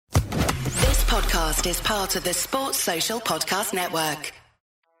podcast is part of the Sports Social Podcast Network.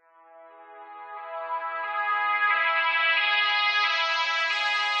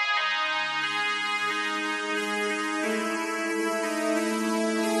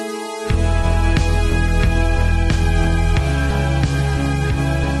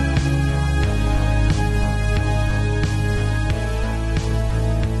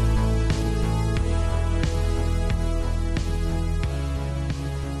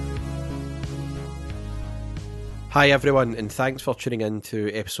 Hi everyone, and thanks for tuning in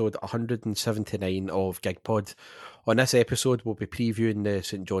to episode 179 of Gigpod. On this episode, we'll be previewing the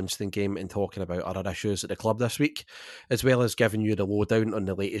St Johnstone game and talking about other issues at the club this week, as well as giving you the lowdown on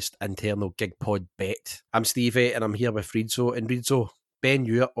the latest internal Gigpod bet. I'm Stevie, and I'm here with Rizzo. And Rizzo, Ben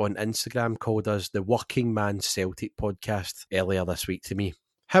Ewart on Instagram called us the Working Man Celtic podcast earlier this week to me.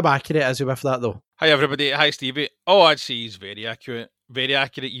 How accurate is he with that though? Hi everybody, hi Stevie. Oh, I'd say he's very accurate. Very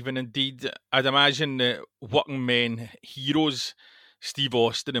accurate even indeed. I'd imagine the working men heroes, Steve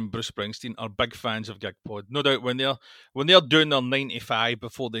Austin and Bruce Springsteen, are big fans of Gigpod. No doubt when they're doing their 95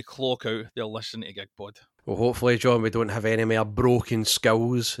 before they clock out, they'll listen to Gigpod. Well, hopefully, John, we don't have any more broken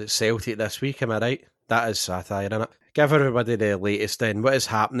skulls at Celtic this week, am I right? That is satire, isn't it? Give everybody the latest then. What is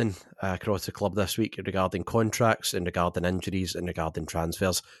happening across the club this week regarding contracts and regarding injuries and regarding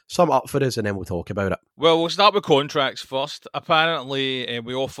transfers? Sum up for us and then we'll talk about it. Well, we'll start with contracts first. Apparently,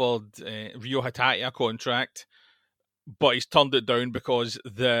 we offered Rio Hatate a contract, but he's turned it down because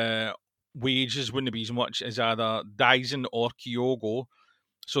the wages wouldn't be as much as either Dyson or Kyogo.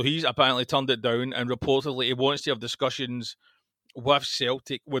 So he's apparently turned it down, and reportedly he wants to have discussions with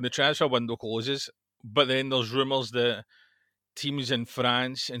Celtic when the transfer window closes. But then there's rumours that teams in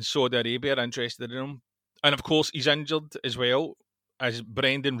France and Saudi Arabia are interested in him. And of course, he's injured as well, as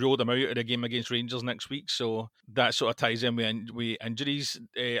Brendan ruled him out of the game against Rangers next week. So that sort of ties in with injuries.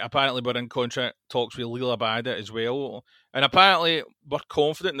 Apparently, we're in contract talks with Lila Abada as well. And apparently, we're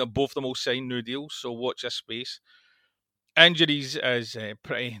confident that both of them will sign new deals. So watch this space. Injuries is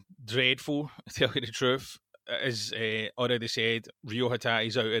pretty dreadful, to tell you the truth. As already said, Rio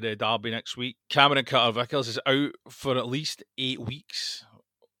Hatate's out of the derby next week. Cameron Carter-Vickers is out for at least 8 weeks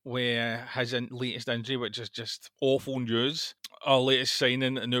with his latest injury, which is just awful news. Our latest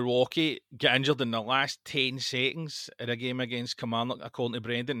signing, Nurwoki, got injured in the last 10 seconds in a game against Kilmarnock, according to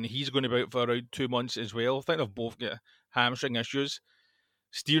Brendan, and he's going to be out for around 2 months as well. I think they've both got hamstring issues.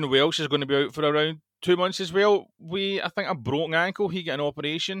 Stephen Welsh is going to be out for around 2 months as well. I think, a broken ankle. He got an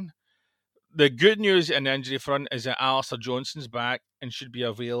operation. The good news in the injury front is that Alistair Johnston's back and should be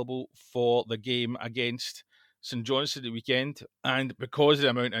available for the game against St Johnstone the weekend. And because of the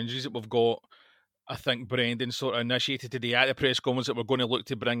amount of injuries that we've got, I think Brendan sort of initiated today at the press conference that we're going to look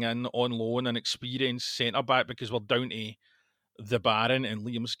to bring in on loan an experienced centre-back because we're down to the Baron and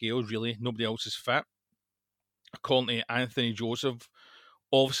Liam Scales, really. Nobody else is fit. According to Anthony Joseph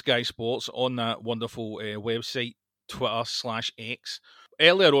of Sky Sports on that wonderful website, Twitter/X.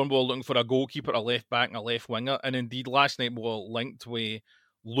 Earlier on, we were looking for a goalkeeper, a left-back and a left-winger. And indeed, last night we were linked with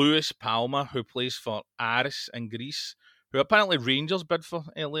Lewis Palmer, who plays for Aris in Greece, who apparently Rangers bid for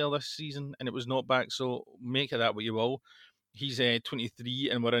earlier this season, and it was not back. So make of that what you will. He's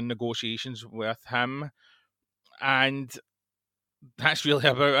 23, and we're in negotiations with him. And that's really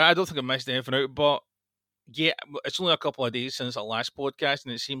about it. I don't think I missed anything out, but yeah, it's only a couple of days since our last podcast,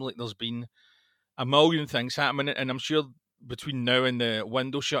 and it seemed like there's been a million things happening, and I'm sure between now and the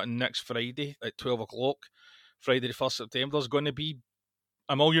window shutting next Friday at 12 o'clock, Friday the 1st September, there's going to be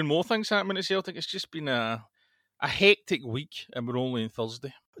a million more things happening at Celtic. It's just been a hectic week, and we're only on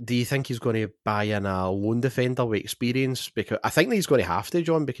Thursday. Do you think he's going to buy in a lone defender with experience? Because I think that he's going to have to,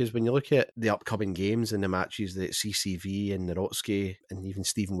 John, because when you look at the upcoming games and the matches that CCV and Narotsky and even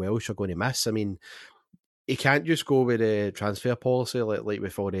Stephen Welsh are going to miss, I mean, he can't just go with a transfer policy like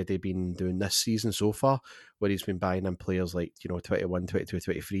we've already been doing this season so far, where he's been buying in players like, 21, 22,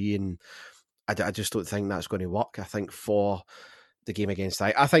 23, and I just don't think that's going to work. I think for the game against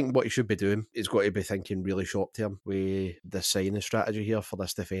I think what he should be doing is got to be thinking really short term with the signing strategy here for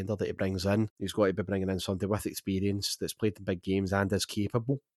this defender that he brings in. He's got to be bringing in somebody with experience that's played in big games and is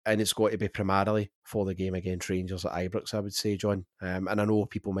capable. And it's got to be primarily for the game against Rangers at Ibrox, I would say, John. And I know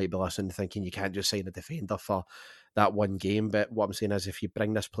people might be listening thinking you can't just sign a defender for that one game. But what I'm saying is if you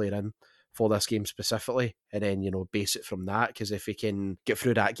bring this player in for this game specifically and then, base it from that, because if he can get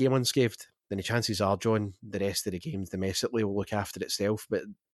through that game unscathed, then the chances are, John, the rest of the games domestically will look after itself. But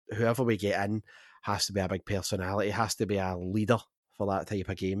whoever we get in has to be a big personality, has to be a leader for that type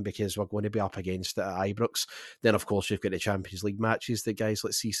of game because we're going to be up against it at Ibrox. Then, of course, you've got the Champions League matches that guys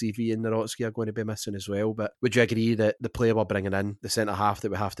like CCV and Narotsky are going to be missing as well. But would you agree that the player we're bringing in, the centre-half that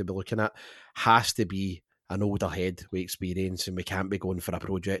we have to be looking at, has to be an older head with experience, and we can't be going for a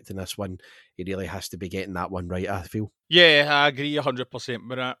project in this one? He really has to be getting that one right, I feel. Yeah, I agree 100%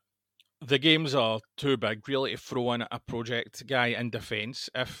 with that. The games are too big, really, to throw in a project guy in defence.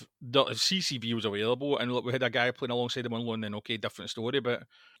 If CCV was available and look, we had a guy playing alongside him on loan, then okay, different story. But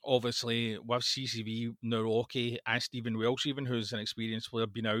obviously, with CCV, Naroki, and Stephen Welsh, even who's an experienced player,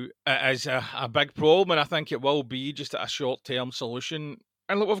 been out, it is a big problem, and I think it will be just a short-term solution.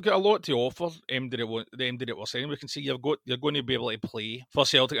 And look, we've got a lot to offer. The end that we're saying, we can see you're going to be able to play for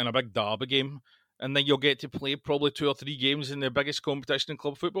Celtic in a big derby game. And then you'll get to play probably 2 or 3 games in the biggest competition in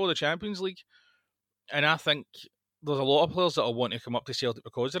club football, the Champions League. And I think there's a lot of players that will want to come up to Celtic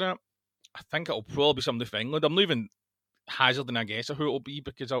because of that. I think it'll probably be somebody for England. I'm not even hazarding a guess of who it'll be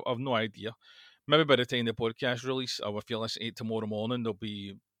because I've no idea. Maybe by the time the podcast release, or if you listen to it tomorrow morning, there'll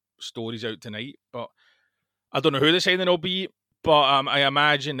be stories out tonight. But I don't know who the signing will be. But I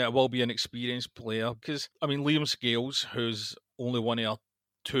imagine it will be an experienced player. Because, I mean, Liam Scales, who's only one of our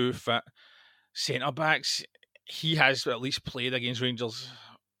 2 fit centre-backs, he has at least played against Rangers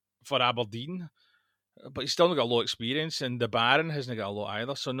for Aberdeen, but he's still not got a lot of experience, and the Baron hasn't got a lot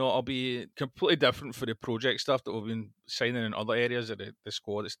either. So no, it'll be completely different for the project stuff that we've been signing in other areas of the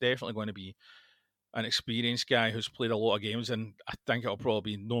squad. It's definitely going to be an experienced guy who's played a lot of games, and I think it'll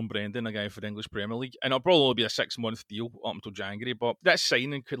probably be Noam Brendan, a guy for the English Premier League, and it'll probably only be a 6-month deal up until January, but that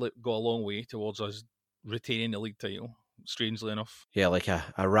signing could go a long way towards us retaining the league title, strangely enough. Yeah, like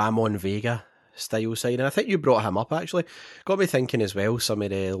a Ramon Vega style signing. I think you brought him up, actually. Got me thinking as well, some of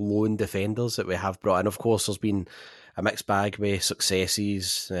the lone defenders that we have brought in. Of course, there's been a mixed bag with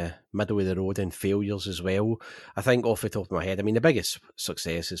successes, middle of the road, and failures as well. I think off the top of my head, I mean, the biggest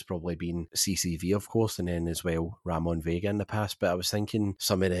success has probably been CCV, of course, and then as well Ramon Vega in the past. But I was thinking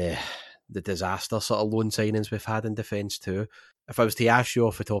some of the disaster sort of loan signings we've had in defence too. If I was to ask you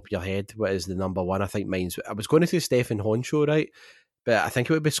off the top of your head, what is the number one? I think I was going to say Stefan Honshaw, right? But I think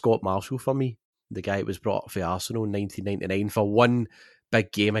it would be Scott Marshall for me, the guy that was brought up for Arsenal in 1999 for one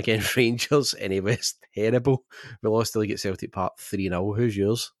big game against Rangers, and he was terrible. We lost the league at Celtic Park 3-0. Who's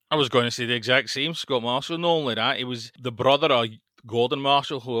yours? I was going to say the exact same, Scott Marshall. Not only that, he was the brother of Gordon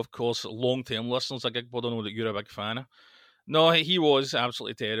Marshall, who, of course, long-term listeners of Gigpod know that you're a big fan of. No, he was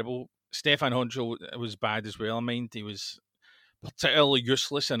absolutely terrible. Stefan Honshaw was bad as well. I mean, he was particularly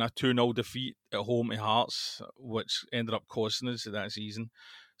useless in a 2-0 defeat at home to Hearts, which ended up costing us that season.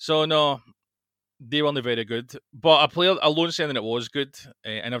 So, no, they weren't very good. But a loan signing that was good,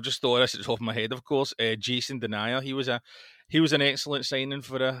 and I've just thought of this at the top of my head, of course, Jason Denier. He was an excellent signing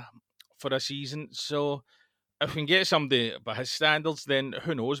for a season. So, if we can get somebody by his standards, then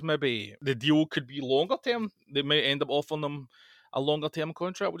who knows, maybe the deal could be longer term. They might end up offering them a longer term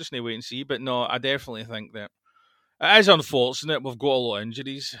contract. We'll just need to wait and see. But no, I definitely think that it is unfortunate. We've got a lot of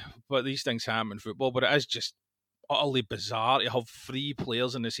injuries, but these things happen in football. But it is just utterly bizarre to have 3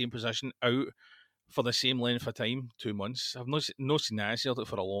 players in the same position out for the same length of time, 2 months. I've not seen that Celtic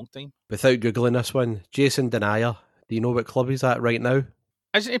for a long time. Without Googling this one, Jason Denier, do you know what club he's at right now?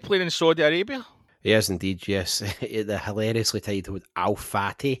 Isn't he playing in Saudi Arabia? He is indeed, yes. The hilariously titled Al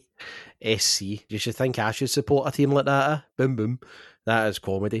Fatih SC. You should think I should support a team like that. Boom, boom. That is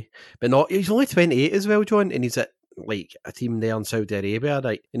comedy. But no, he's only 28 as well, John, and he's at like a team there in Saudi Arabia,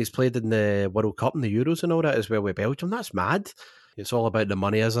 right? And he's played in the World Cup and the Euros and all that as well with Belgium. That's mad. It's all about the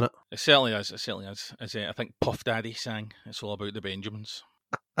money, isn't it? It certainly is. As I think Puff Daddy sang, it's all about the Benjamins.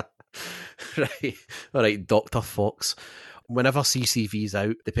 Right. All right, Dr. Fox. Whenever CCV's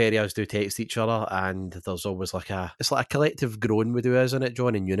out, the Perriers do text each other, and there's always it's like a collective groan we do, isn't it,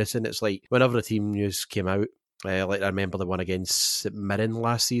 John, in unison? It's like whenever the team news came out, like I remember the one against Mirren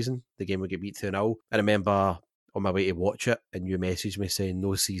last season, the game we get beat 2-0. I remember on my way to watch it, and you messaged me saying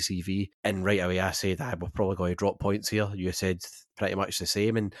no CCV, and right away I said, we're probably going to drop points here. You said pretty much the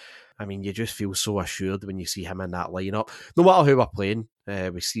same, and I mean, you just feel so assured when you see him in that lineup. No matter who we're playing,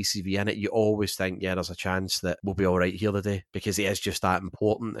 with CCV in it, you always think, yeah, there's a chance that we'll be all right here today, because he is just that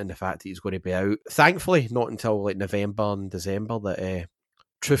important, and the fact that he's going to be out. Thankfully, not until like November and December that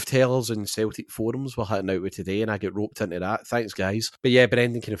truth tellers and Celtic forums were hitting out with today, and I get roped into that. Thanks, guys. But yeah,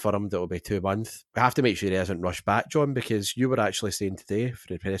 Brendan confirmed it'll be 2 months. We have to make sure he hasn't rushed back, John, because you were actually saying today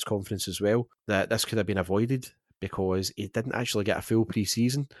for the press conference as well that this could have been avoided because he didn't actually get a full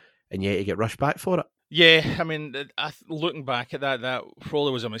pre-season, and yet he get rushed back for it. Yeah, I mean, looking back at that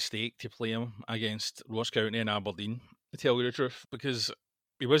probably was a mistake to play him against Ross County and Aberdeen, to tell you the truth, because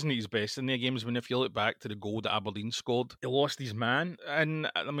he wasn't at his best in their games. When if you look back to the goal that Aberdeen scored, he lost his man.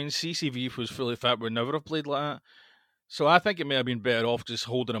 And I mean, CCV, if he was fully fit, would never have played like that. So I think it may have been better off just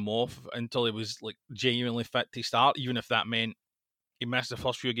holding him off until he was like genuinely fit to start, even if that meant he missed the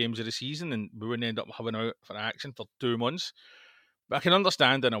first few games of the season and we wouldn't end up having out for action for 2 months. But I can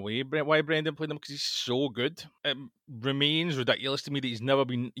understand in a way why Brendan played him, because he's so good. It remains ridiculous to me that he's never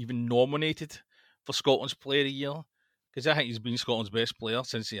been even nominated for Scotland's Player of the Year, because I think he's been Scotland's best player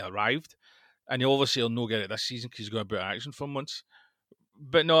since he arrived. And he obviously will not get it this season because he's going to be out of action for months.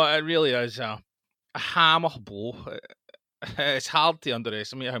 But no, it really is a hammer blow. It's hard to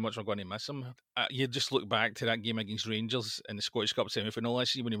underestimate how much we're going to miss him. You just look back to that game against Rangers in the Scottish Cup semi-final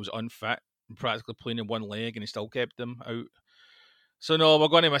last year when he was unfit and practically playing in one leg and he still kept them out. So no, we're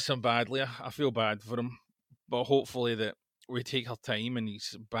going to miss him badly. I feel bad for him. But hopefully that we take our time and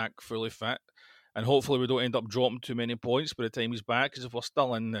he's back fully fit. And hopefully we don't end up dropping too many points by the time he's back, because if we're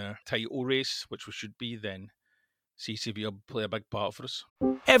still in the title race, which we should be, then CCV will play a big part for us.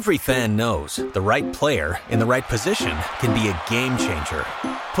 Every fan knows the right player in the right position can be a game changer.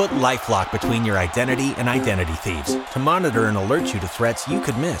 Put LifeLock between your identity and identity thieves to monitor and alert you to threats you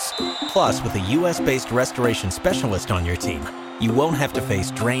could miss. Plus, with a U.S.-based restoration specialist on your team, you won't have to face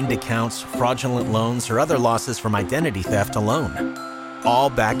drained accounts, fraudulent loans, or other losses from identity theft alone.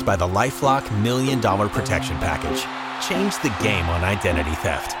 All backed by the LifeLock $1 Million Protection Package. Change the game on identity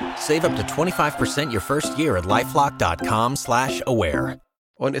theft. Save up to 25% your first year at LifeLock.com/aware.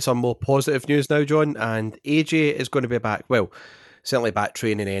 On to some more positive news now, John, and AJ is going to be back. Well, certainly back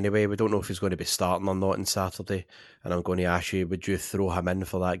training anyway. We don't know if he's going to be starting or not on Saturday. And I'm going to ask you, would you throw him in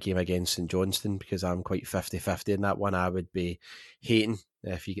for that game against St Johnstone? Because I'm quite 50-50 in that one. I would be hating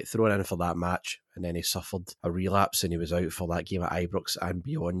if you get thrown in for that match and then he suffered a relapse and he was out for that game at Ibrox and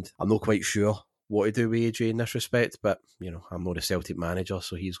beyond. I'm not quite sure what to do with AJ in this respect, but I'm not a Celtic manager,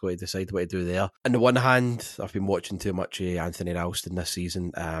 so he's got to decide what to do there. On the one hand, I've been watching too much Anthony Ralston this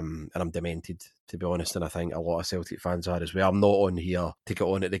season, and I'm demented, to be honest, and I think a lot of Celtic fans are as well. I'm not on here to get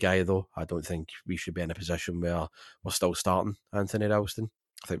on at the guy, though. I don't think we should be in a position where we're still starting Anthony Ralston.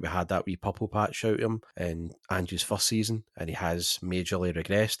 I think we had that wee purple patch out of him in Andrew's first season, and he has majorly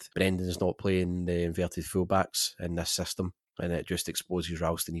regressed. Brendan's not playing the inverted fullbacks in this system, and it just exposes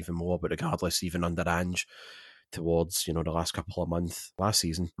Ralston even more. But regardless, even under Ange, towards the last couple of months last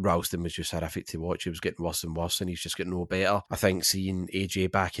season, Ralston was just horrific to watch. He was getting worse and worse, and he's just getting no better. I think seeing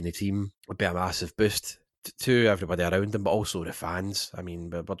AJ back in the team would be a massive boost to everybody around him, but also the fans. I mean,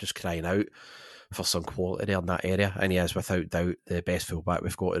 we're just crying out for some quality there in that area, and he is without doubt the best fullback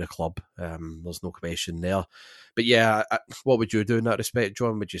we've got in the club. There's no question there. But yeah, what would you do in that respect,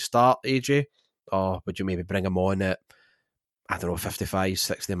 John? Would you start AJ, or would you maybe bring him on at 55,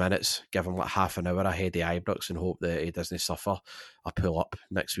 60 minutes, give him like half an hour ahead of Ibrox and hope that he doesn't suffer a pull-up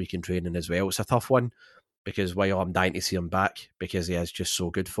next week in training as well? It's a tough one, because while I'm dying to see him back, because he is just so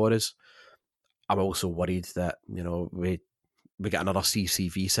good for us, I'm also worried that, we get another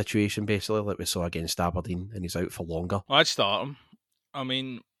CCV situation, basically, like we saw against Aberdeen, and he's out for longer. I'd start him. I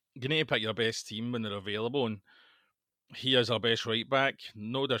mean, you need to pick your best team when they're available, and he is our best right-back.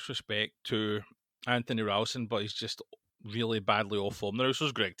 No disrespect to Anthony Ralston, but he's just really badly off form now. So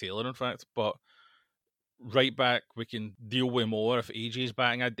is Greg Taylor, in fact. But right back, we can deal with more. If AJ's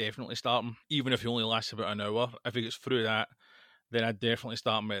batting, I'd definitely start him, even if he only lasts about an hour. If he gets through that, then I'd definitely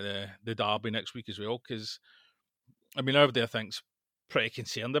start him at the derby next week as well. Because, I mean, everybody I think's pretty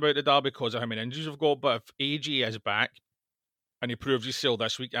concerned about the derby because of how many injuries we've got. But if AJ is back and he proves his sale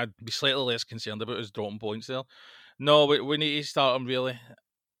this week, I'd be slightly less concerned about his dropping points there. No, we need to start him, really.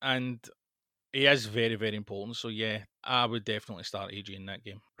 And he is very, very important. So, yeah, I would definitely start AJ in that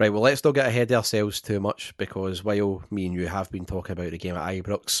game. Right, well, let's not get ahead of ourselves too much, because while me and you have been talking about the game at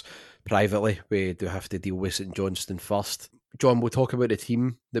Ibrox privately, we do have to deal with St Johnstone first. John, we'll talk about the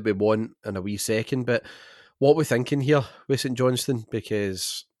team that we want in a wee second, but what we're thinking here with St Johnstone,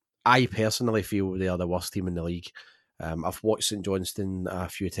 because I personally feel they are the worst team in the league. I've watched St Johnstone a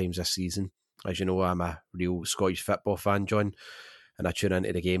few times this season. As you know, I'm a real Scottish football fan, John, and I tune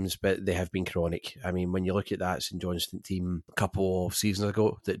into the games, but they have been chronic. I mean, when you look at that St Johnstone team a couple of seasons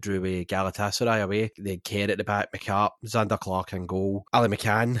ago that drew away Galatasaray away, they had Kerr at the back, McCart, Xander Clark in goal, Ali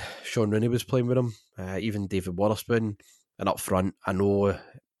McCann, Sean Rooney was playing with him, even David Waterspoon, and up front, I know,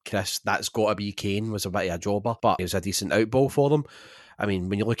 Chris, that's got to be Kane, was a bit of a jobber, but it was a decent outball for them. I mean,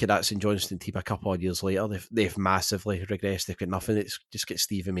 when you look at that St Johnstone team a couple of years later, they've massively regressed. They've got nothing. It's just got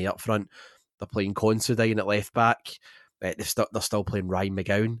Stephen May up front. They're playing Considine at left back. They're still playing Ryan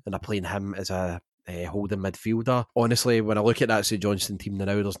McGowan, and they're playing him as a holding midfielder. Honestly, when I look at that St Johnstone team now,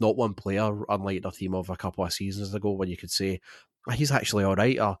 there's not one player, unlike their team of a couple of seasons ago, where you could say, he's actually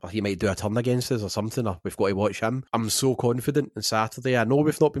alright, or he might do a turn against us or something, or we've got to watch him. I'm so confident on Saturday. I know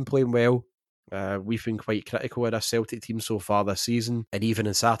we've not been playing well. We've been quite critical of our Celtic team so far this season, and even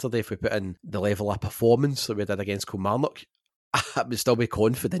on Saturday, if we put in the level of performance that we did against Kilmarnock, I would still be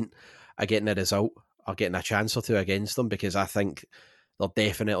confident of getting a result or getting a chance or two against them, because I think they're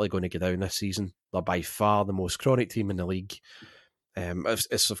definitely going to go down this season. They're by far the most chronic team in the league.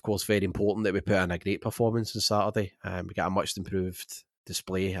 It's of course very important that we put in a great performance on Saturday. We got a much improved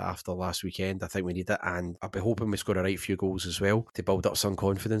display after last weekend. I think we need it, and I'll be hoping we score a right few goals as well to build up some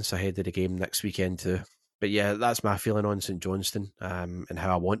confidence ahead of the game next weekend too. But yeah, that's my feeling on St Johnstone, and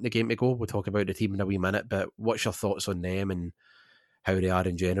how I want the game to go. We'll talk about the team in a wee minute, but what's your thoughts on them and how they are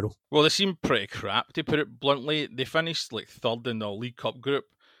in general? Well, they seem pretty crap, to put it bluntly. They finished like third in the League Cup group.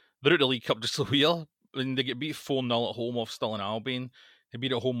 They're out the League Cup just a wheel. When they get beat 4-0 at home off Stirling Albion, they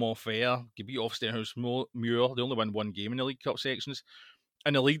beat at home off Ayr, get beat off Stenhouse Muir. They only won one game in the League Cup sections.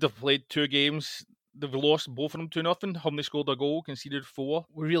 In the league, they've played 2 games. They've lost both of them 2-0. Humney scored a goal, conceded 4.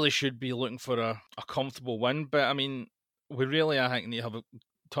 We really should be looking for a comfortable win, but I mean, we really, I think, need to have a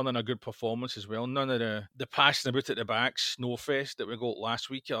turn in a good performance as well. None of the passing about at the back, snowfest that we got last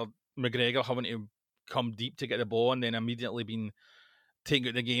week, or McGregor having to come deep to get the ball and then immediately being taken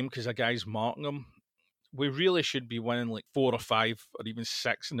out the game because a guy's marking him. We really should be winning like 4 or 5 or even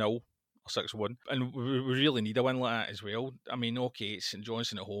 6-0 or 6-1. And we really need a win like that as well. I mean, okay, it's St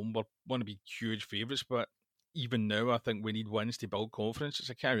Johnstone at home. We're going to be huge favourites, but even now, I think we need wins to build confidence.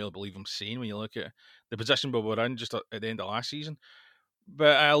 I can't really believe I'm saying when you look at the position we were in just at the end of last season.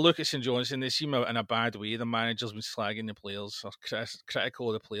 But I look at St Johnstone, they seem in a bad way. The manager's been slagging the players, or critical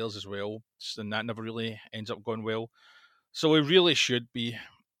of the players as well, and that never really ends up going well. So we really should be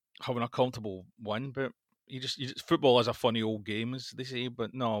having a comfortable win, but football is a funny old game, as they say.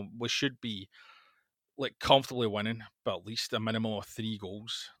 But no, we should be like comfortably winning, but at least a minimum of 3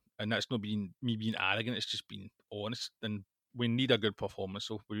 goals. And that's not being me being arrogant; it's just being honest. And we need a good performance,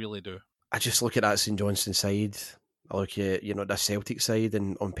 so we really do. I just look at that St Johnstone side. I look at the Celtic side,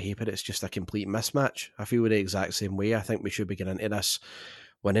 and on paper it's just a complete mismatch. I feel the exact same way. I think we should be getting into this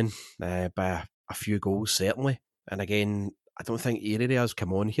winning by a few goals certainly. And again, I don't think either of us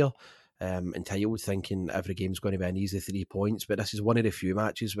come on here entitled thinking every game's going to be an easy 3 points, but this is one of the few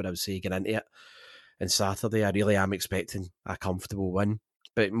matches where I would say getting into it. And Saturday, I really am expecting a comfortable win,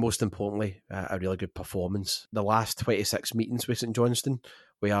 but most importantly, a really good performance. The last 26 meetings with St Johnstone,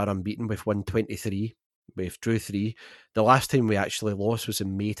 we are unbeaten. We've won 23. We've drew 3. The last time we actually lost was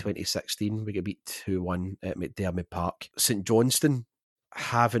in May 2016. We got beat 2-1 at McDiarmid Park. St Johnstone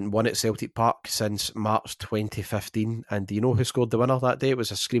haven't won at Celtic Park since March 2015. And do you know who scored the winner that day? It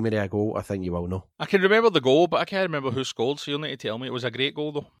was a screaming of a goal. I think you will know. I can remember the goal, but I can't remember who scored, so you'll need to tell me. It was a great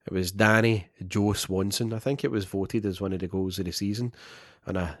goal, though. It was Danny Joe Swanson. I think it was voted as one of the goals of the season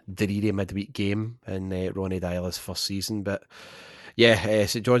on a dreary midweek game in Ronnie Dyler's first season. But yeah,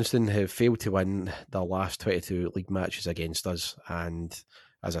 St Johnstone have failed to win their last 22 league matches against us, and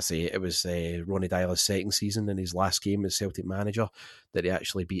as I say, it was Ronnie Dyler's second season in his last game as Celtic manager that he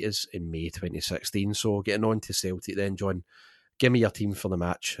actually beat us in May 2016. So getting on to Celtic then, John, give me your team for the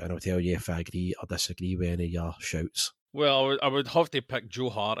match and I'll tell you if I agree or disagree with any of your shouts. Well, I would have to pick Joe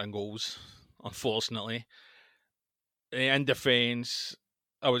Hart in goals, unfortunately. In defence,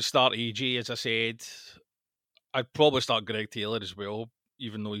 I would start AJ, as I said. I'd probably start Greg Taylor as well,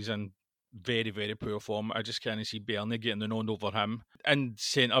 even though he's in very, very poor form. I just can't see Bernie getting the nod over him. And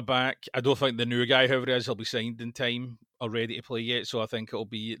centre-back, I don't think the new guy, whoever it is, will be signed in time or ready to play yet, so I think it'll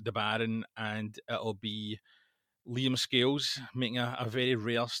be the Baron and it'll be Liam Scales making a very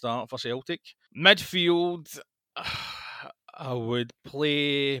rare start for Celtic. Midfield, I would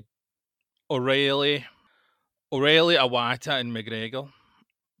play O'Reilly, Awata and McGregor,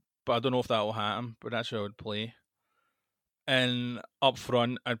 but I don't know if that will happen, but that's who I would play. And up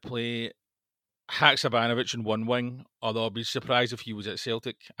front, I'd play Haksabanovic in one wing, although I'd be surprised if he was at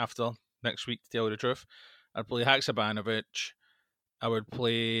Celtic after next week, to tell you the truth. I'd play Haksabanovic. I would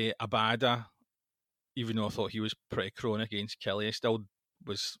play Abada, even though I thought he was pretty chronic against Kelly.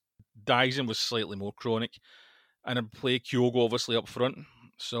 Dyson was slightly more chronic. And I'd play Kyogo, obviously, up front.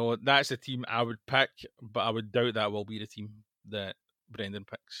 So that's the team I would pick, but I would doubt that will be the team that Brendan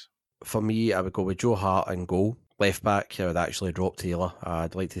picks. For me, I would go with Joe Hart in goal. Left back, I would actually drop Taylor.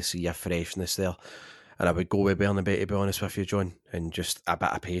 I'd like to see a freshness there. And I would go with Bernabé, to be honest with you, John, and just a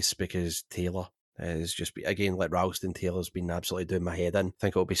bit of pace, because Taylor is just, again, like Ralston, Taylor's been absolutely doing my head in. I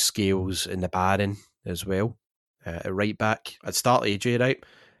think it'll be Scales in the Baron as well. At right back, I'd start AJ, right?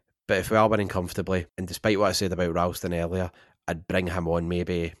 But if we are winning comfortably, and despite what I said about Ralston earlier, I'd bring him on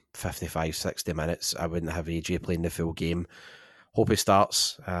maybe 55, 60 minutes. I wouldn't have AJ playing the full game. Hope he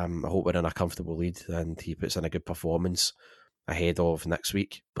starts. I hope we're in a comfortable lead and he puts in a good performance ahead of next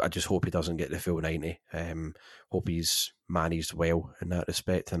week. But I just hope he doesn't get the full 90. Hope he's managed well in that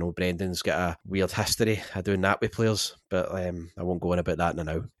respect. I know Brendan's got a weird history of doing that with players, but I won't go on about that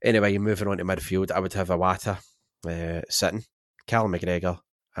now. Anyway, moving on to midfield, I would have Iwata sitting, Callum McGregor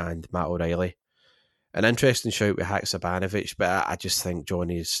and Matt O'Reilly. An interesting shout with Haksabanovic, but I just think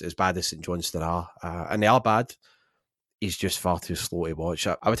Johnny's as bad as St Johnstone are, and they are bad. He's just far too slow to watch.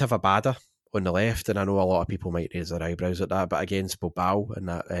 I would have Abada on the left, and I know a lot of people might raise their eyebrows at that, but against Bilbao and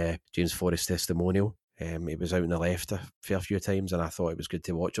that James Forrest testimonial, he was out on the left a fair few times, and I thought it was good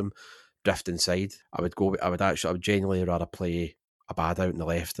to watch him drift inside. I would genuinely rather play Abada out on the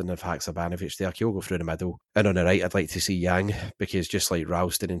left and have Haksabanovic there. He'll go through the middle. And on the right, I'd like to see Yang, because just like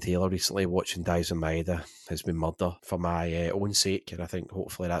Ralston and Taylor recently, watching Daizen Maeda has been murder for my own sake, and I think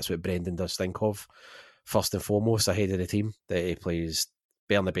hopefully that's what Brendan does think of first and foremost ahead of the team, that he plays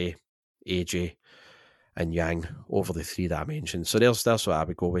Bernabei, AJ and Yang over the three that I mentioned. So there's what I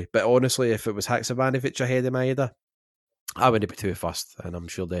would go with. But honestly, if it was Haksabanovic ahead of Maeda, I wouldn't be too fussed, and I'm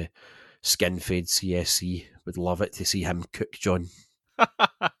sure the skin fade CSC would love it to see him cook John.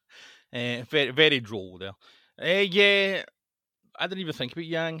 Very, very droll there. Yeah, I didn't even think about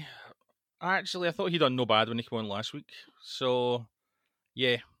Yang. Actually, I thought he'd done no bad when he came on last week. So,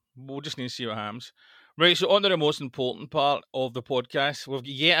 yeah, we'll just need to see what happens. Right, so on to the most important part of the podcast. We've got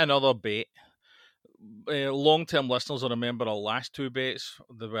yet another bet. Long-term listeners will remember our last two bets.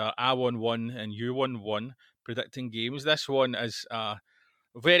 They were I won one and you won one, predicting games. This one is a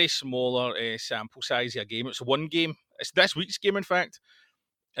very smaller sample size of a game. It's one game. It's this week's game, in fact.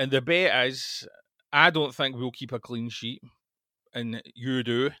 And the bet is, I don't think we'll keep a clean sheet, and you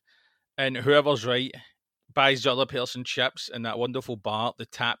do. And whoever's right buys the other person chips in that wonderful bar at the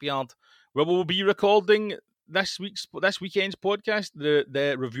Tap Yard, where we'll be recording this weekend's podcast,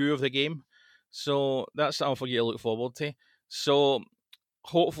 the review of the game. So that's something for you to look forward to. So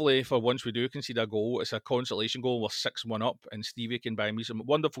hopefully, for once we do concede a goal, it's a consolation goal. We're 6-1 up, and Stevie can buy me some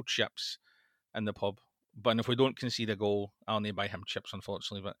wonderful chips in the pub. But if we don't concede a goal, I'll need to buy him chips,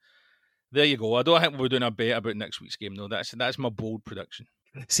 unfortunately. But there you go. I don't think we're doing a bet about next week's game, though. That's my bold prediction.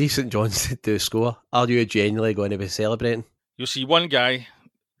 See St John's do score. Are you genuinely going to be celebrating? You'll see one guy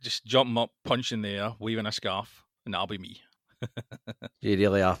just jumping up, punching the air, waving a scarf, and that'll be me. You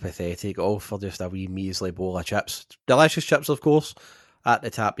really are pathetic, all for just a wee measly bowl of chips. Delicious chips, of course, at the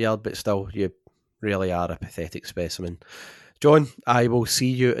Tap Yard, but still, you really are a pathetic specimen. John, I will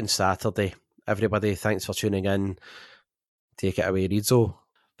see you on Saturday. Everybody, thanks for tuning in. Take it away, Rizzo.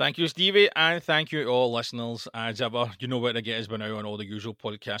 Thank you, Stevie, and thank you to all listeners. As ever, you know where to get us by now on all the usual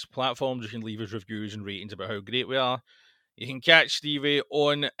podcast platforms. You can leave us reviews and ratings about how great we are. You can catch Stevie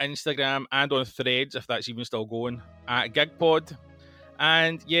on Instagram and on Threads, if that's even still going, at Gigpod.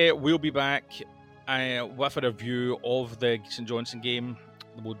 And yeah, we'll be back with a review of the St Johnstone game.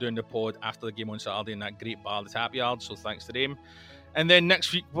 We'll do the pod after the game on Saturday in that great bar, the Tap Yard, so thanks to them. And then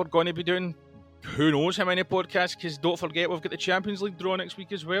next week, we're going to be doing who knows how many podcasts, because don't forget, we've got the Champions League draw next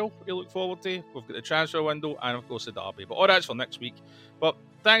week as well, we look forward to. We've got the transfer window and, of course, the derby. But all that's for next week. But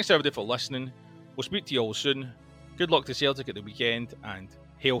thanks, everybody, for listening. We'll speak to you all soon. Good luck to Celtic at the weekend, and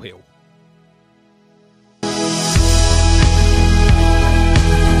hail, hail.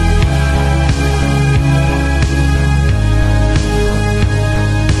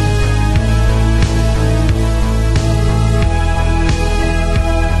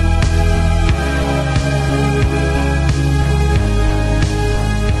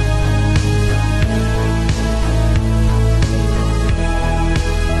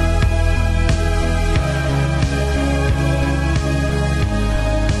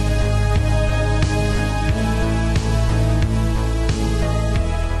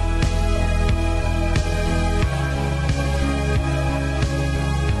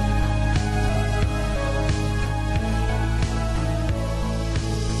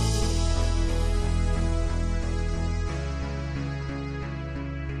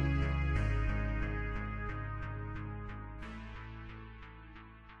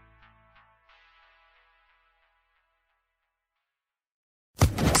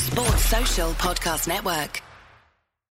 Sports Social Podcast Network.